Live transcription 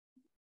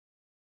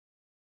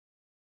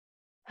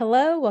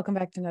Hello, welcome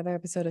back to another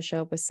episode of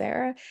Show Up with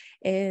Sarah.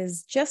 It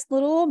is just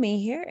little old me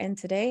here, and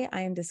today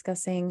I am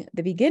discussing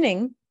the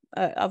beginning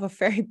of a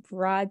very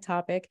broad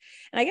topic.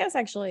 And I guess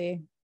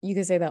actually you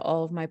could say that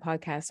all of my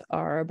podcasts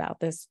are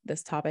about this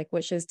topic,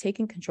 which is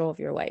taking control of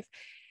your life.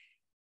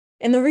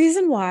 And the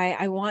reason why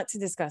I want to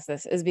discuss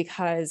this is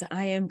because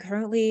I am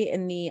currently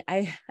in the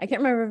I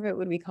can't remember if it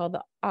would be called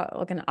the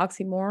like an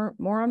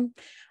oxymoron,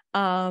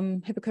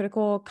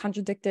 hypocritical,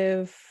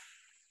 contradictive,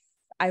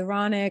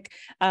 ironic.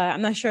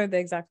 I'm not sure of the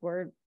exact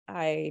word.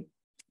 To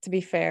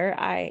be fair,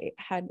 I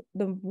had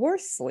the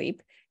worst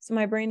sleep, so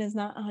my brain is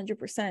not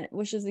 100%,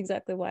 which is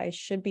exactly why I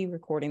should be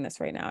recording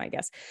this right now, I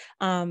guess.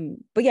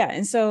 But yeah,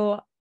 and so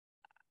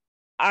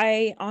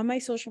on my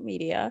social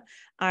media,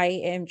 I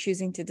am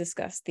choosing to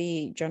discuss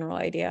the general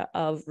idea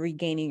of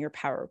regaining your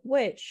power,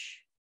 which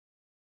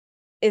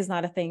is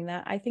not a thing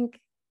that I think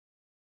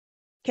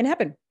can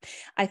happen.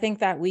 I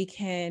think that we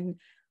can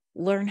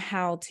learn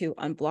how to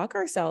unblock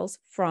ourselves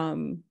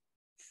from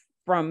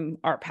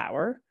our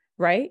power,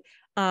 right?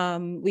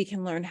 We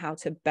can learn how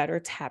to better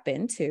tap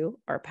into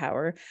our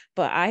power.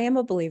 But I am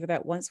a believer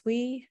that once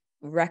we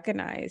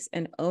recognize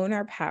and own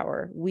our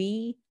power,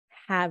 we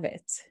have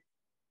it.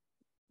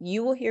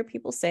 You will hear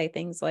people say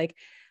things like,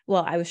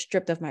 well, I was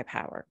stripped of my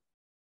power,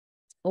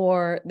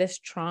 or this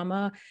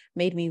trauma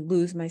made me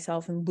lose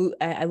myself and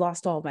I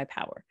lost all of my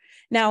power.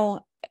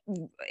 Now,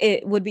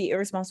 it would be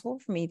irresponsible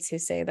for me to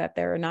say that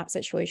there are not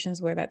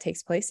situations where that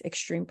takes place.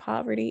 Extreme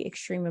poverty,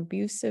 extreme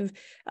abusive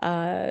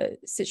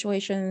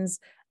situations,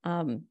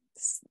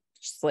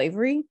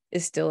 slavery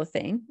is still a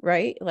thing,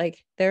 right?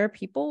 Like there are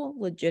people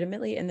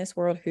legitimately in this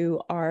world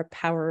who are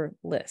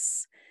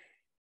powerless.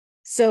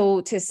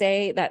 So to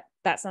say that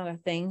that's not a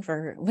thing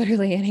for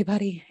literally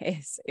anybody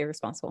is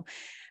irresponsible.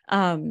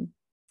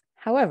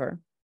 However,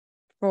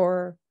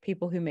 for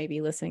people who may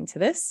be listening to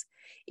this,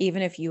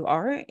 even if you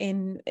are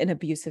in an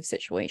abusive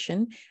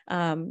situation,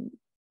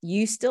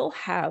 you still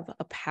have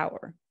a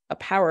power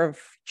of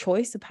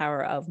choice, a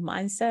power of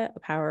mindset, a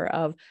power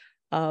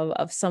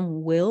of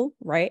some will,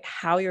 right?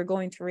 How you're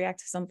going to react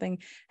to something,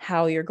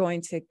 how you're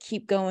going to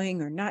keep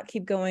going or not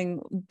keep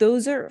going.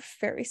 Those are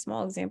very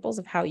small examples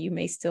of how you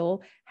may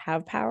still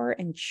have power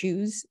and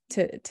choose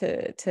to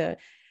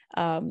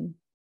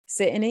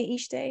sit in it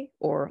each day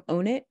or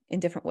own it in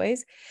different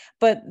ways.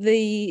 But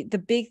the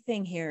big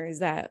thing here is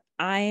that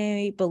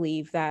I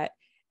believe that,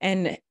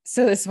 and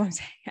so this is what I'm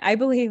saying, I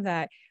believe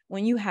that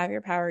when you have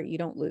your power, you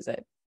don't lose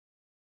it.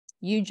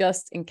 You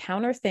just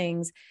encounter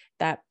things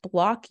that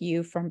block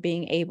you from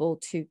being able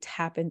to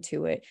tap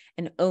into it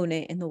and own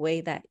it in the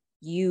way that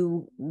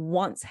you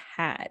once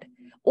had,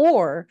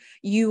 or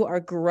you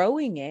are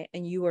growing it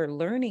and you are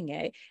learning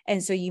it.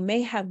 And so you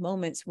may have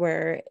moments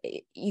where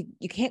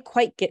you can't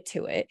quite get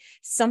to it.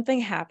 Something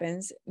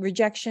happens,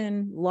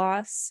 rejection,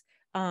 loss,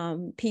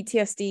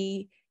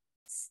 PTSD,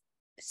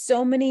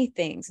 so many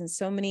things and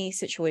so many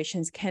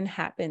situations can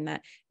happen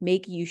that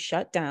make you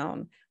shut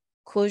down,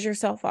 close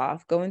yourself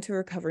off, go into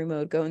recovery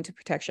mode, go into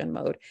protection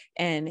mode,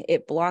 and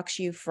it blocks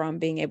you from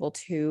being able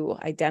to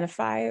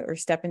identify or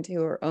step into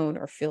or own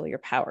or feel your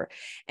power.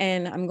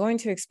 And I'm going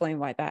to explain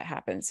why that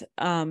happens.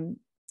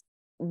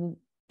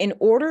 In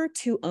order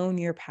to own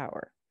your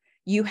power,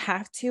 you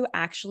have to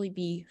actually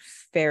be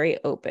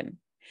very open,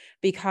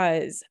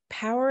 because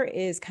power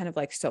is kind of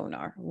like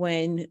sonar.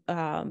 When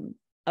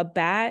a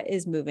bat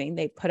is moving,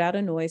 they put out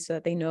a noise so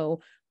that they know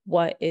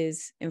what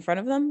is in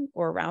front of them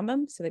or around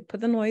them. So they put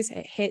the noise,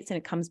 it hits, and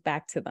it comes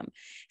back to them.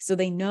 So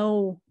they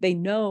know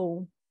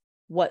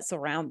what's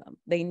around them.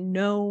 They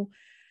know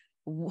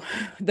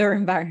their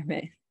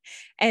environment.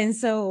 And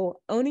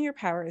so owning your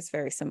power is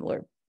very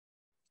similar.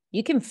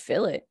 You can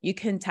feel it. You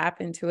can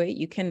tap into it.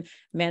 You can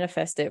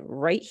manifest it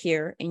right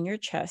here in your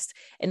chest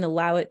and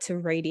allow it to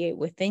radiate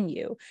within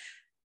you.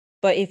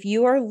 But if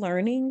you are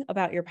learning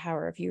about your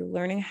power, if you're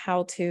learning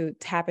how to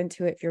tap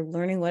into it, if you're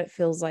learning what it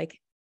feels like,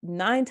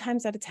 9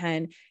 times out of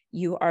 10,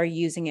 you are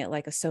using it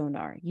like a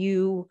sonar.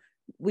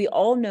 We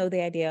all know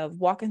the idea of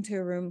walk into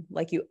a room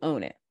like you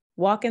own it.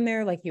 Walk in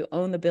there like you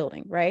own the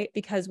building, right?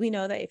 Because we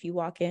know that if you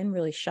walk in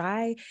really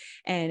shy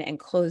and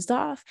closed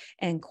off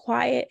and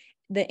quiet,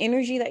 the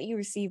energy that you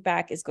receive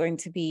back is going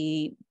to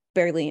be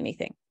barely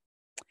anything.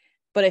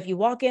 But if you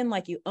walk in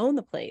like you own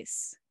the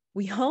place,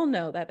 we all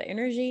know that the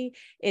energy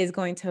is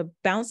going to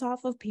bounce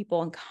off of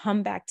people and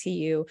come back to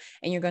you,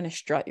 and you're going to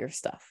strut your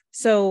stuff.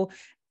 So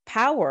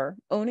power,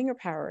 owning your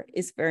power,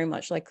 is very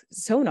much like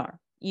sonar.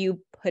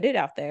 You put it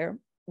out there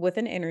with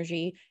an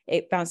energy,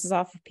 it bounces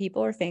off of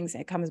people or things,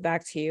 and it comes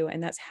back to you.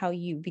 And that's how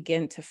you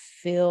begin to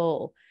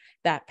feel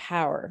that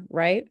power,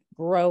 right?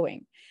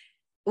 Growing,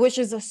 which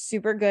is a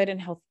super good and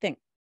healthy thing.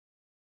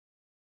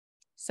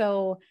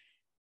 So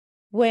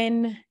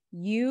when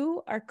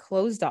you are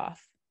closed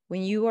off,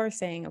 when you are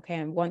saying, okay,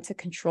 I want to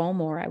control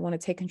more, I want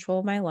to take control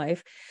of my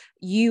life,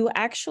 you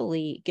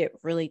actually get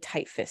really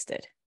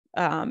tight-fisted.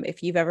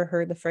 If you've ever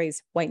heard the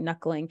phrase white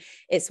knuckling,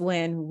 it's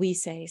when we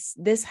say,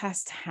 this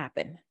has to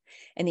happen.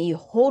 And then you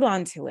hold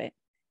on to it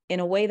in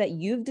a way that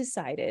you've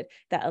decided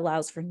that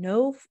allows for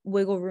no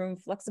wiggle room,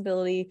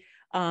 flexibility,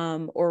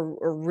 or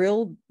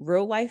real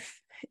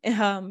life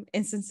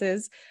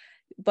instances,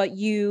 but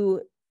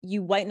you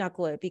white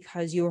knuckle it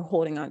because you are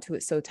holding on to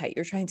it so tight.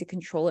 You're trying to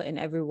control it in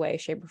every way,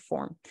 shape, or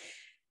form.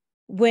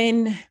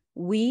 When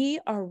we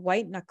are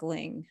white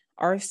knuckling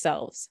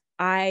ourselves,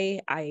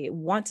 I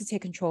want to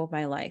take control of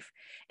my life,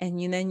 and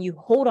then you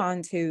hold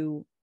on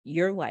to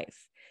your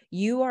life,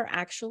 you are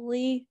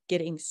actually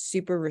getting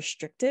super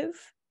restrictive.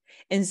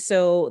 And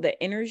so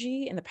the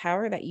energy and the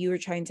power that you are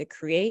trying to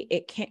create,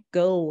 it can't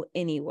go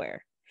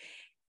anywhere.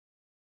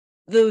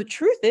 The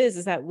truth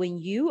is that when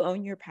you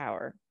own your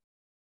power,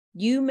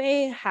 you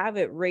may have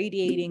it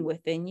radiating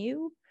within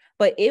you,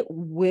 but it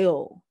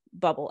will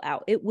bubble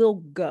out. It will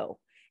go.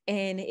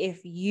 And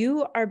if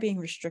you are being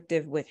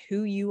restrictive with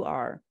who you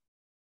are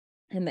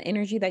and the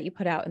energy that you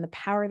put out and the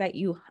power that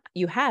you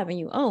have and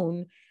you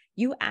own,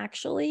 you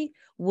actually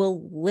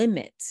will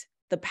limit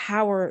the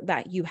power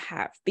that you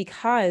have,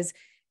 because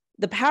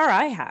the power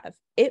I have,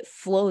 it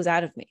flows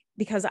out of me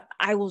because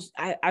I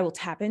will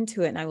tap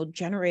into it and I will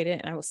generate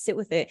it and I will sit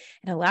with it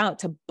and allow it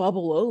to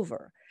bubble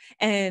over.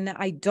 And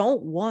I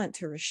don't want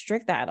to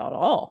restrict that at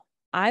all.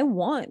 I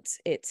want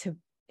it to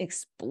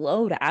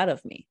explode out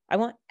of me. I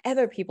want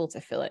other people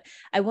to feel it.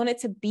 I want it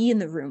to be in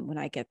the room when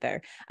I get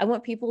there. I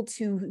want people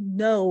to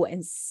know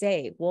and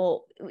say,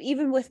 well,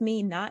 even with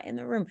me not in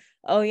the room,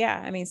 oh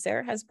yeah, I mean,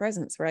 Sarah has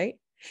presence, right?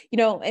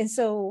 And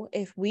so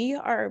if we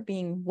are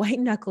being white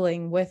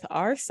knuckling with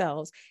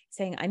ourselves,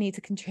 saying, I need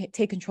to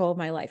take control of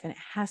my life and it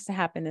has to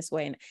happen this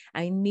way, and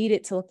I need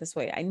it to look this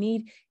way, I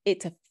need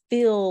it to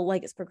feel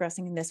like it's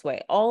progressing in this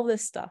way, all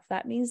this stuff,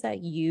 that means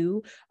that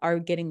you are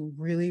getting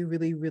really,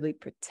 really, really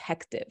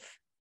protective.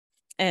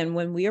 And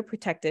when we are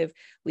protective,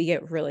 we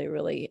get really,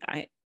 really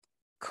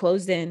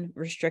closed in,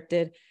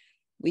 restricted.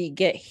 We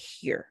get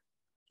here.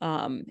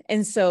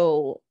 And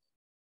so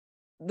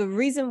the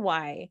reason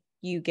why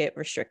you get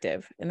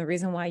restrictive and the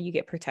reason why you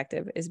get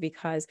protective is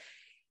because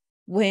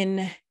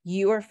when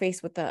you are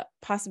faced with the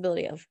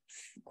possibility of,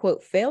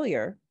 quote,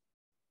 failure,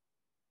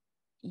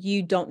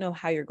 you don't know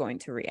how you're going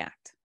to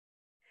react.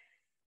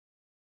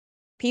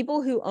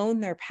 People who own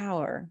their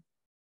power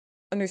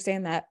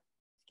understand that,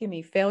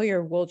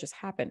 failure will just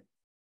happen.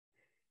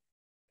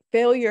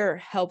 Failure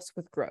helps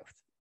with growth.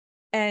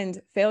 And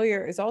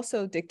failure is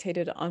also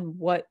dictated on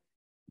what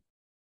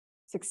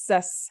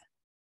success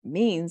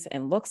means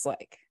and looks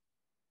like.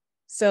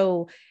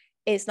 So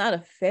it's not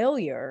a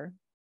failure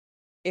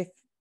if,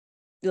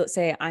 let's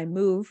say, I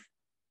move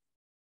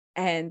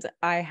and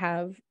I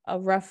have a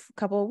rough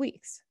couple of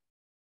weeks.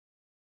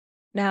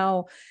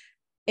 Now,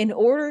 in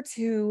order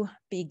to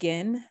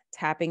begin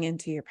tapping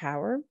into your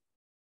power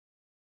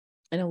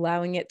and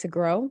allowing it to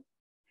grow,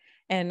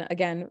 and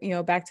again,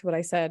 back to what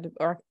I said,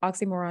 or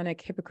oxymoronic,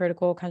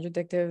 hypocritical,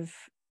 contradictive,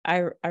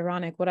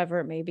 ironic, whatever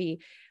it may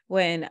be,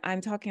 when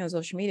I'm talking on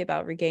social media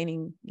about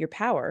regaining your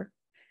power,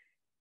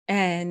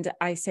 and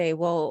I say,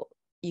 well,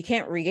 you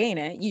can't regain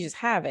it, you just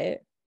have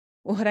it.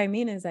 What I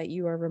mean is that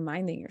you are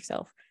reminding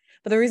yourself.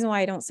 But the reason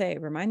why I don't say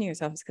reminding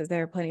yourself is because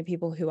there are plenty of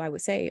people who I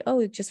would say,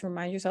 oh, just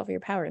remind yourself of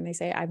your power. And they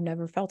say, I've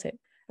never felt it.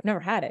 I've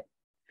never had it.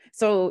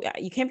 So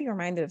you can't be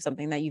reminded of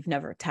something that you've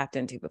never tapped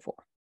into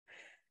before.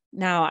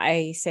 Now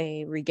I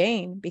say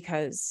regain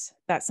because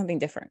that's something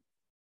different.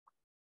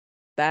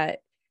 That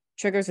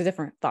triggers a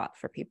different thought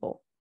for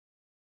people.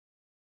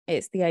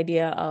 It's the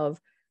idea of,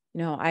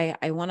 I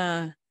want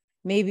to,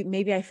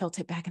 maybe I felt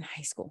it back in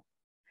high school.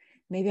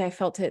 Maybe I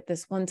felt it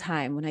this one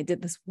time when I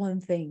did this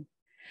one thing.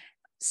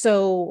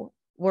 So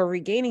we're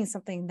regaining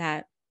something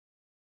that,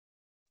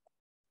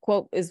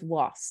 quote, is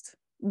lost.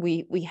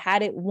 We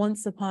had it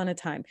once upon a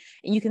time.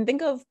 And you can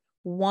think of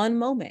one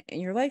moment in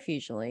your life,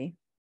 usually,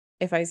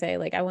 if I say,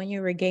 like, I want you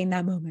to regain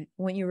that moment,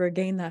 I want you to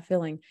regain that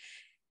feeling.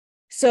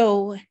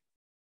 So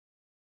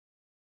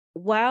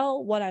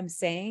while what I'm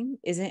saying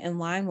isn't in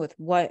line with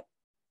what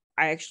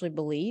I actually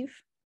believe,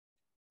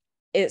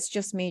 it's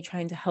just me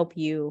trying to help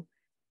you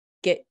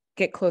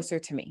get closer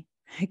to me,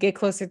 get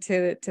closer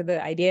to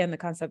the idea and the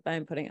concept that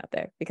I'm putting out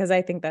there, because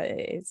I think that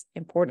it is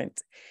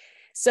important.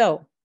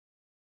 So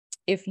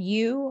if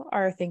you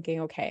are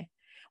thinking, okay,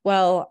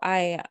 well,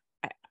 I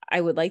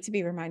would like to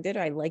be reminded,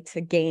 I like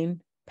to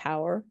gain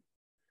power,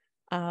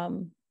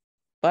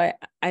 but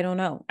I don't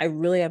know, I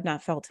really have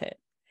not felt it.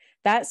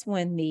 That's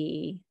when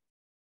the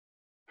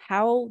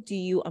how do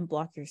you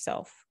unblock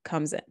yourself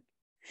comes in.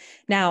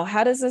 Now,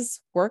 how does this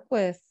work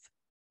with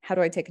how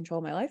do I take control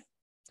of my life?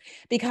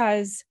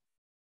 Because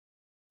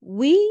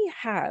we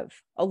have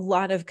a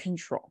lot of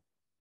control.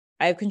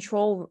 I have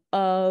control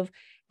of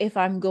if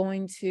I'm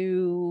going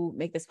to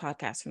make this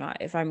podcast or not,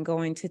 if I'm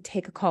going to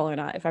take a call or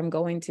not, if I'm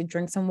going to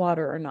drink some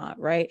water or not,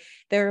 right?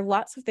 There are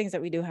lots of things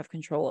that we do have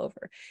control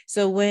over.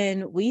 So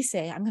when we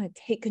say, I'm going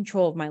to take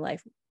control of my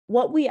life,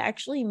 what we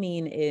actually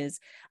mean is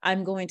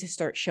I'm going to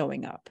start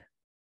showing up.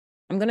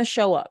 I'm going to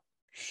show up.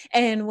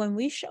 And when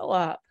we show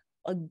up,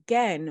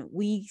 again,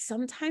 we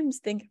sometimes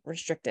think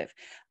restrictive.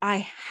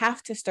 I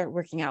have to start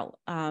working out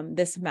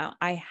this amount.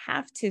 I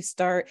have to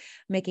start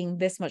making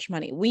this much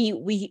money.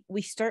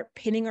 We start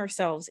pinning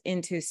ourselves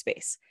into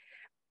space.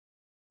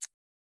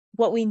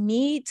 What we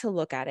need to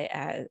look at it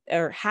as,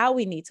 or how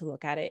we need to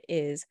look at it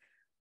is,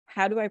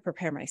 how do I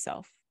prepare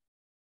myself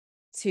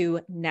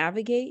to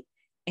navigate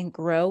and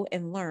grow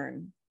and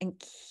learn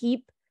and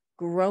keep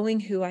growing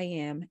who I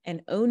am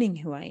and owning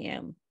who I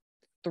am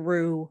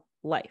through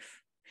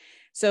life?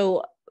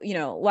 So,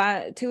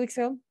 2 weeks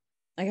ago,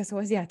 I guess it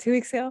was, 2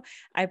 weeks ago,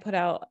 I put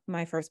out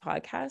my first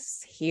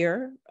podcast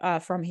here,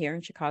 from here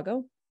in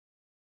Chicago.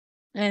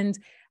 And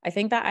I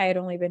think that I had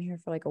only been here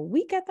for like a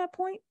week at that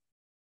point.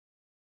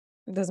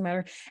 It doesn't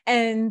matter.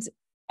 And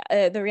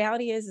the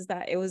reality is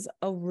that it was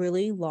a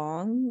really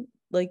long,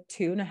 like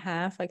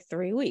 2.5, like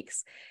 3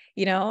 weeks,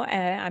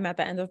 and I'm at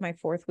the end of my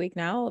 4th week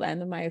now, the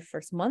end of my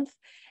first month.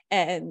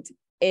 And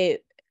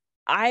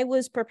I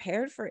was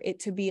prepared for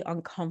it to be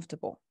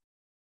uncomfortable.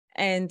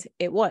 And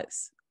it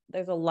was.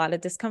 There's a lot of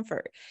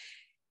discomfort.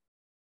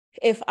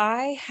 If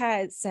I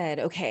had said,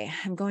 okay,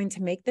 I'm going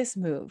to make this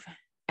move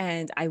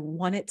and I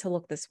want it to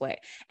look this way,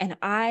 and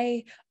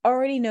I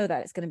already know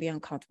that it's going to be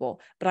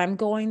uncomfortable, but I'm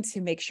going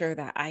to make sure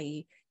that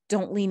I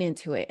don't lean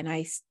into it, and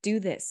I do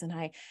this and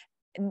I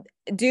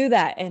do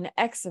that, and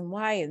X and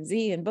Y and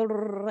Z and blah, blah,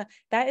 blah, blah.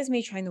 That is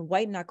me trying to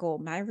white knuckle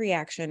my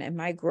reaction and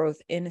my growth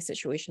in a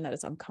situation that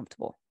is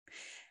uncomfortable.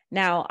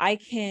 Now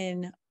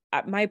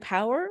my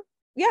power,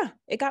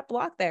 it got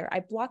blocked there. I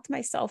blocked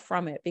myself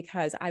from it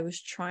because I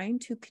was trying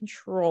to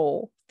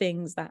control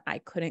things that I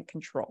couldn't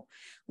control,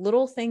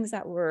 little things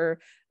that were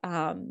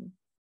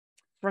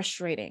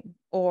frustrating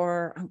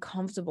or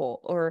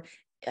uncomfortable or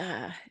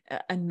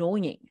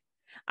annoying.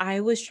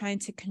 I was trying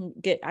to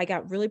I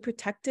got really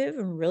protective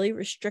and really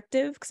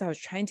restrictive because I was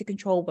trying to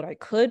control what I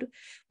could,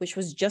 which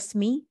was just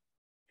me,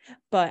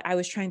 but I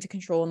was trying to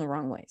control in the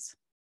wrong ways.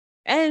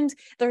 And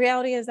the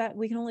reality is that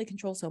we can only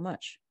control so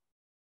much.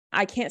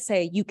 I can't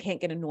say you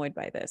can't get annoyed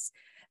by this.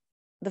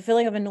 The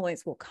feeling of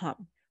annoyance will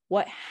come.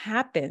 What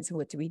happens and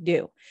what do we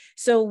do?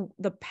 So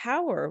the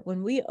power,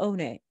 when we own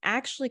it,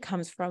 actually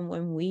comes from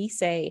when we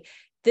say,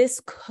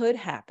 this could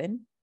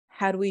happen.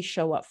 How do we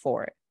show up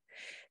for it?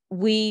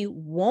 We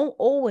won't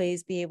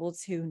always be able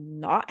to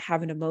not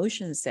have an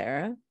emotion,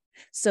 Sarah.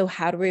 So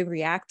how do we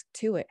react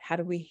to it? How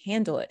do we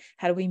handle it?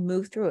 How do we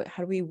move through it?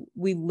 How do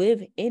we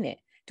live in it?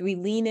 Do we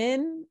lean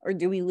in or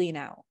do we lean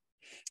out?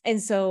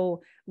 And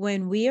so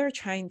when we are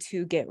trying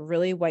to get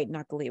really white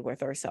knuckly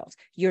with ourselves,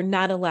 you're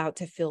not allowed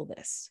to feel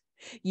this.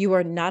 You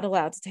are not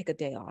allowed to take a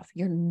day off.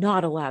 You're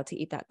not allowed to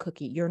eat that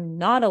cookie. You're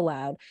not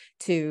allowed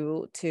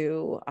to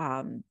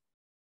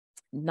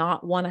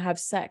not want to have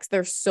sex.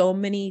 There's so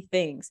many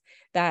things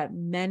that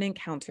men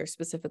encounter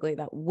specifically,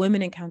 that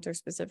women encounter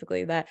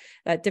specifically, that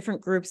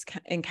different groups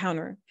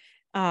encounter.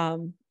 I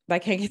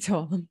can't get to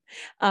all of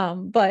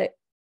them. But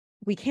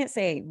we can't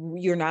say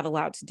you're not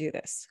allowed to do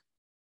this,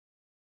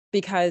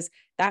 because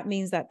that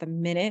means that the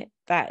minute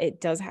that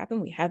it does happen,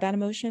 we have that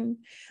emotion,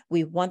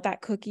 we want that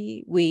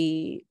cookie,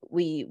 we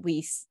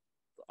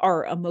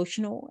are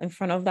emotional in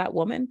front of that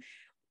woman.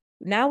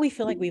 Now we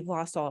feel like we've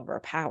lost all of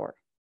our power.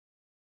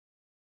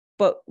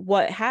 But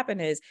what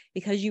happened is,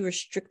 because you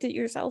restricted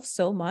yourself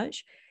so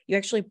much, you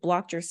actually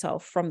blocked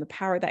yourself from the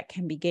power that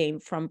can be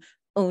gained from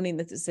owning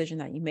the decision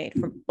that you made,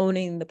 from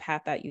owning the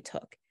path that you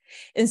took.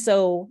 And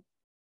so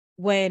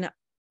when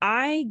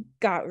I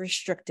got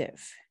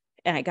restrictive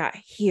and I got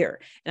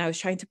here and I was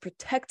trying to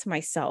protect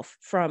myself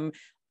from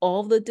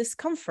all the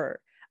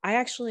discomfort, I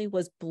actually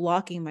was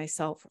blocking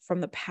myself from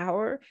the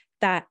power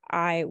that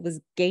I was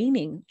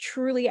gaining,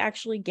 truly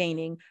actually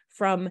gaining,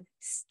 from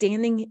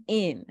standing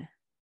in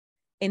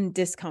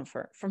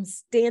discomfort, from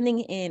standing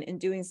in and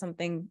doing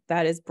something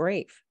that is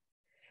brave.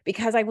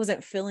 Because I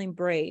wasn't feeling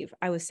brave,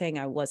 I was saying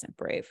I wasn't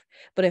brave.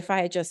 But if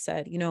I had just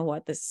said, you know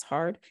what, this is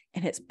hard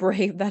and it's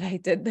brave that I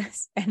did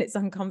this and it's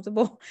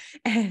uncomfortable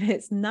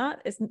and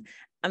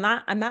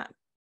I'm not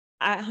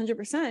at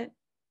 100%,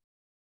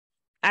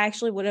 I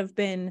actually would have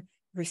been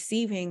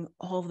receiving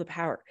all of the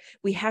power.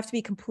 We have to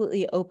be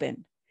completely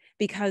open,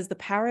 because the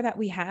power that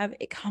we have,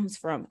 it comes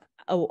from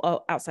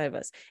outside of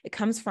us. It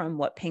comes from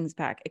what pings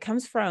back. It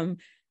comes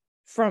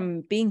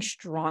from being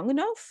strong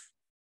enough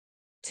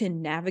to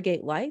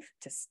navigate life,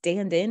 to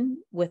stand in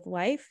with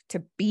life,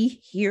 to be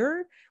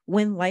here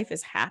when life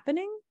is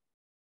happening.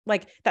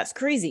 Like, that's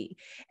crazy.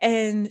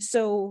 And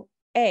so,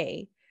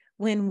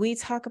 when we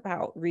talk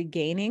about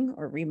regaining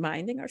or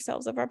reminding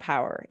ourselves of our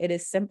power, it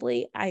is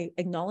simply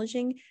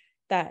acknowledging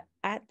that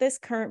at this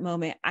current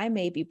moment, I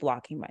may be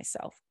blocking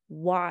myself.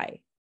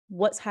 Why?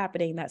 What's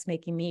happening that's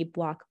making me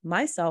block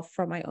myself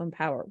from my own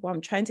power? Well,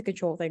 I'm trying to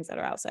control things that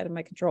are outside of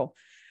my control.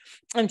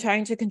 I'm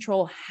trying to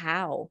control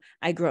how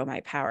I grow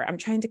my power. I'm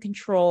trying to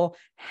control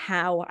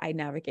how I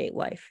navigate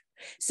life.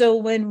 So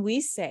when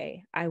we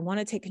say, I want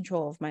to take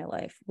control of my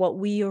life, what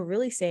we are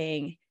really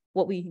saying,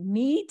 what we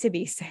need to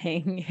be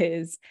saying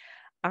is,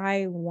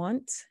 I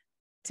want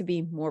to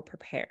be more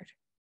prepared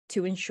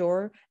to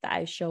ensure that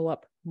I show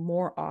up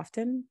more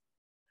often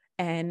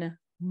and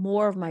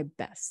more of my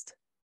best.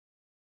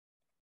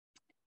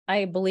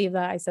 I believe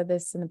that I said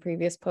this in the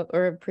previous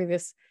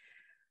previous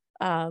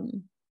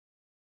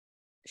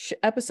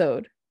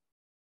episode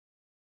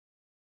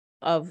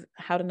of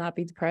how to not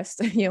be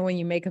depressed, when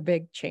you make a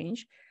big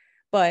change.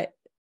 But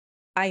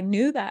I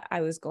knew that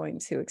I was going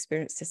to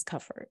experience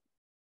discomfort.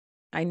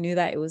 I knew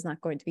that it was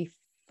not going to be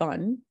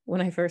fun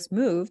when I first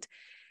moved.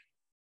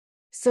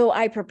 So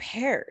I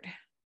prepared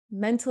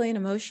mentally and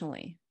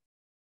emotionally.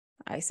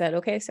 I said,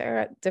 okay,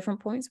 Sarah, at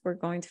different points, we're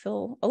going to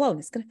feel alone.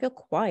 It's going to feel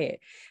quiet.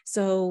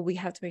 So we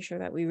have to make sure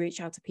that we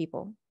reach out to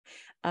people.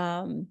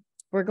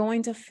 We're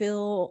going to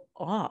feel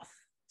off.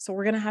 So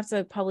we're going to have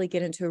to probably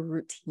get into a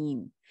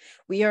routine.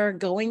 We are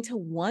going to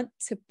want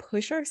to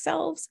push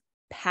ourselves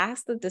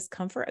past the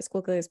discomfort as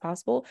quickly as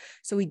possible.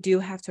 So we do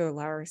have to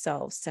allow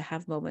ourselves to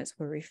have moments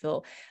where we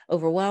feel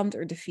overwhelmed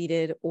or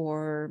defeated,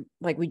 or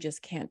like we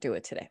just can't do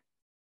it today.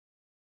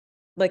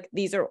 Like,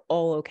 these are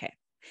all okay.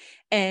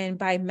 And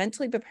by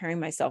mentally preparing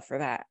myself for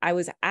that, I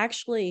was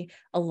actually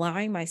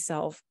allowing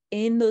myself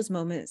in those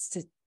moments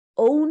to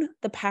own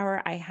the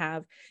power I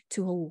have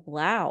to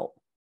allow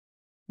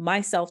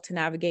myself to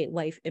navigate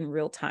life in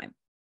real time.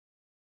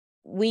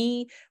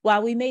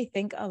 While we may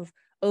think of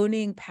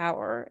owning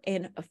power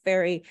in a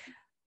very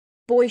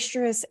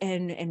boisterous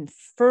and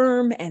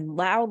firm and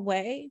loud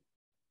way,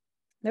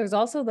 there's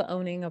also the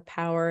owning of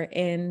power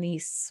in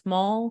these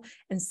small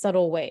and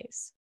subtle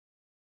ways.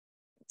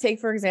 Take,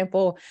 for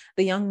example,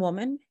 the young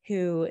woman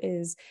who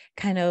is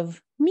kind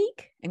of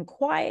meek and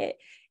quiet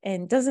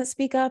and doesn't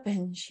speak up,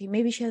 and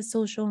maybe she has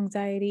social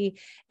anxiety,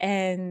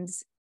 and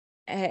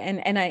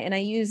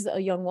I use a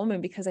young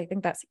woman because I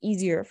think that's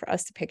easier for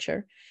us to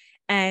picture.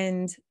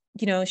 And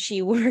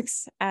she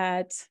works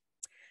at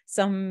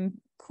some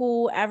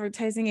cool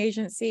advertising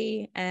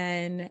agency,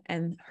 and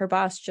her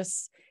boss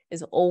just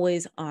is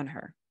always on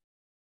her.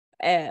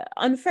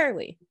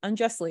 Unfairly,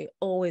 unjustly,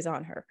 always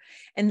on her.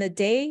 And the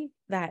day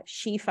that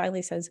she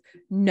finally says,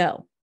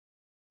 no,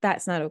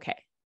 that's not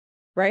okay,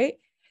 right?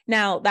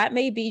 Now, that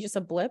may be just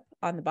a blip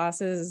on the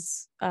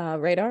boss's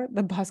radar.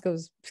 The boss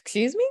goes,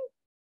 excuse me?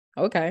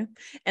 Okay.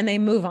 And they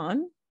move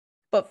on.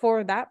 But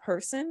for that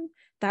person,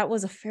 that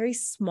was a very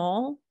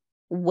small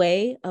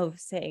way of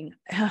saying,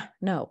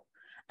 no,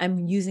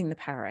 I'm using the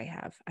power I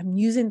have. I'm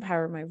using the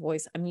power of my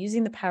voice. I'm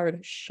using the power to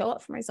show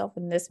up for myself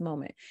in this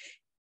moment.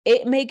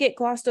 It may get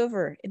glossed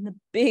over in the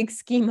big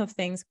scheme of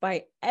things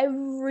by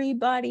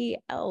everybody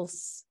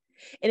else.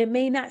 And it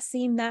may not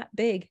seem that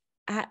big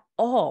at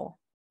all.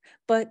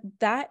 But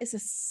that is a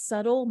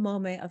subtle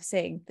moment of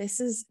saying,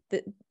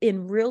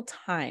 in real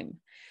time,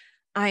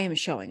 I am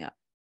showing up.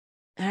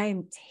 I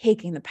am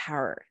taking the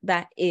power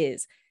that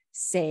is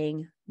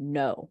saying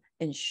no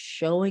and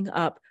showing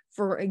up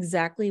for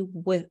exactly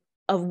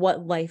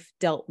what life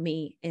dealt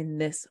me in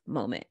this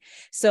moment.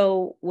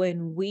 So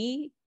when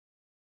we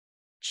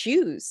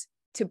choose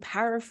to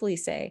powerfully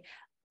say,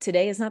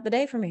 today is not the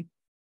day for me.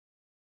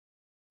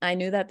 I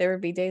knew that there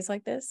would be days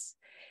like this,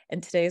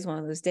 and today is one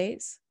of those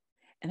days,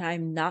 and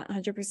I'm not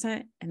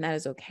 100%, and that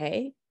is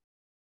okay.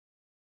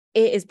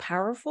 It is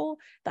powerful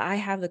that I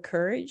have the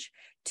courage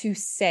to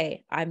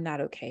say, I'm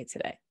not okay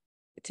today,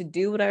 to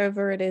do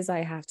whatever it is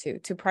I have to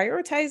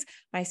prioritize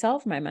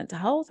myself, my mental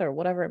health, or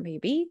whatever it may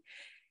be.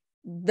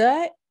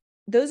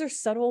 Those are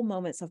subtle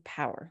moments of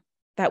power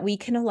that we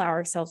can allow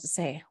ourselves to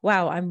say,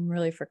 wow, I'm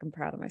really freaking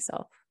proud of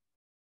myself.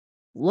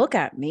 Look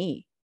at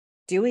me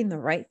doing the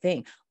right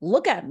thing.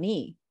 Look at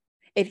me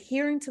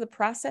adhering to the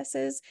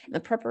processes and the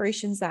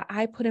preparations that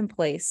I put in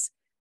place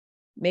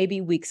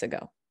maybe weeks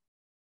ago.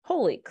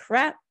 Holy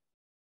crap.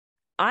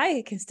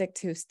 I can stick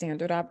to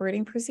standard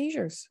operating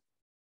procedures.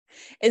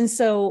 And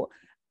so,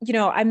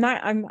 I've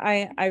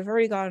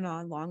already gone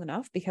on long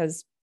enough,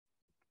 because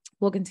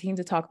we'll continue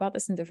to talk about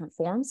this in different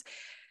forms.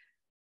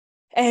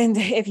 And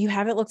if you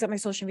haven't looked at my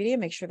social media,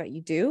 make sure that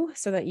you do,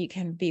 so that you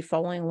can be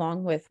following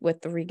along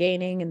with the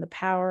regaining and the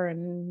power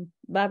and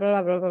blah,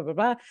 blah, blah, blah, blah,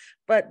 blah.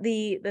 But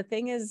the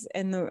thing is,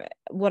 and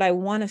what I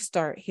want to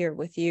start here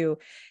with you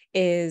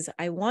is,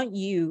 I want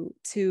you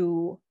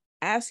to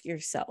ask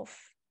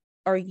yourself,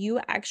 are you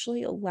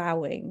actually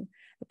allowing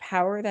the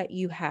power that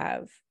you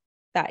have,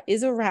 that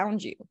is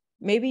around you,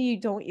 maybe you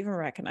don't even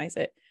recognize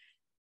it,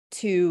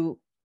 to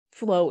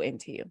flow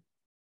into you?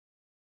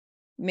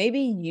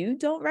 Maybe you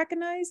don't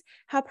recognize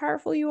how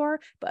powerful you are,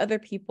 but other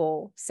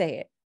people say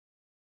it.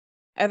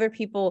 Other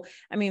people,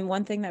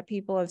 one thing that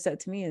people have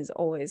said to me is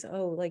always,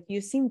 oh, like, you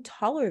seem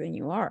taller than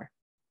you are.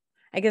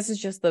 I guess it's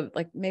just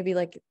maybe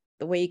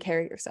the way you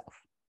carry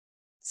yourself.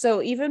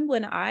 So even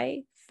when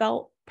I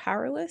felt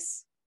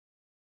powerless,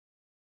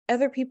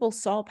 other people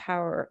saw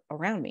power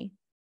around me.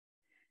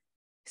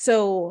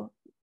 So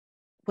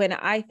when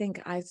I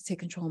think I have to take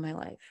control of my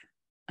life,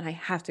 and I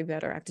have to be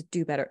better, I have to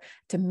do better,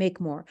 to make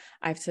more,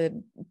 I have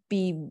to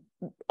be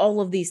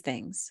all of these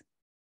things,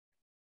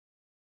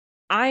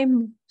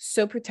 I'm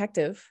so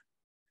protective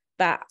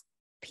that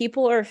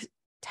people are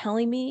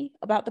telling me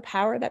about the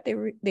power that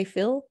they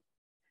feel,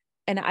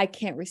 and I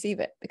can't receive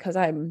it because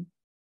I'm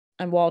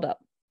walled up.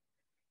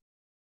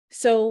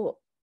 So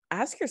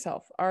ask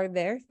yourself, are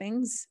there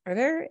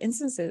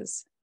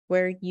instances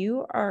where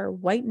you are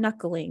white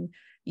knuckling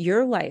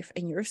your life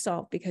and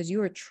yourself because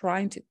you are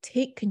trying to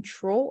take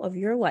control of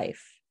your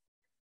life,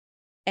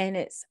 and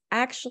it's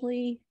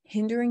actually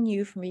hindering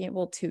you from being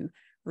able to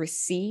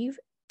receive,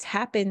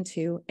 tap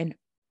into, and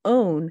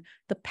own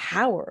the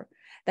power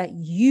that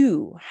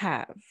you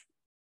have,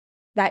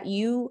 that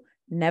you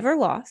never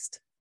lost,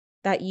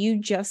 that you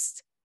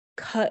just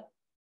cut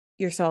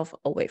yourself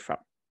away from?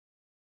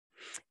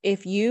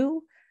 If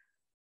you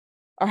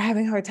are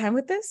having a hard time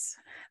with this,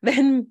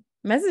 then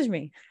message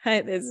me.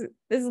 This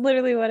is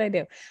literally what I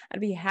do.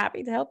 I'd be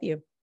happy to help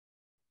you.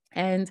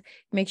 And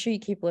make sure you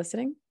keep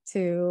listening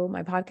to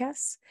my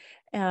podcasts.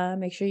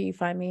 Make sure you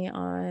find me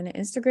on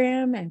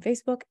Instagram and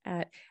Facebook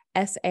at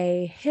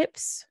SA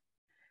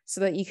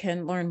so that you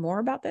can learn more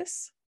about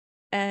this.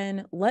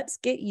 And let's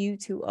get you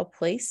to a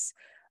place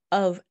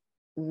of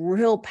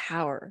real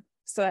power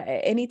so that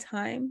at any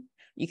time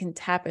you can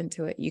tap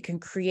into it, you can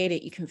create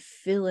it, you can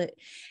feel it,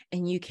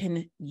 and you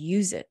can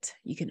use it.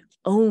 You can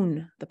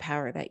own the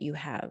power that you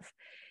have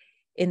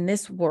in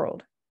this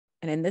world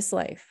and in this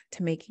life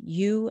to make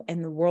you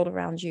and the world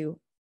around you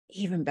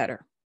even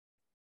better.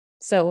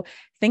 So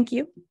thank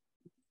you,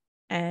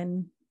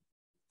 and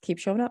keep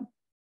showing up.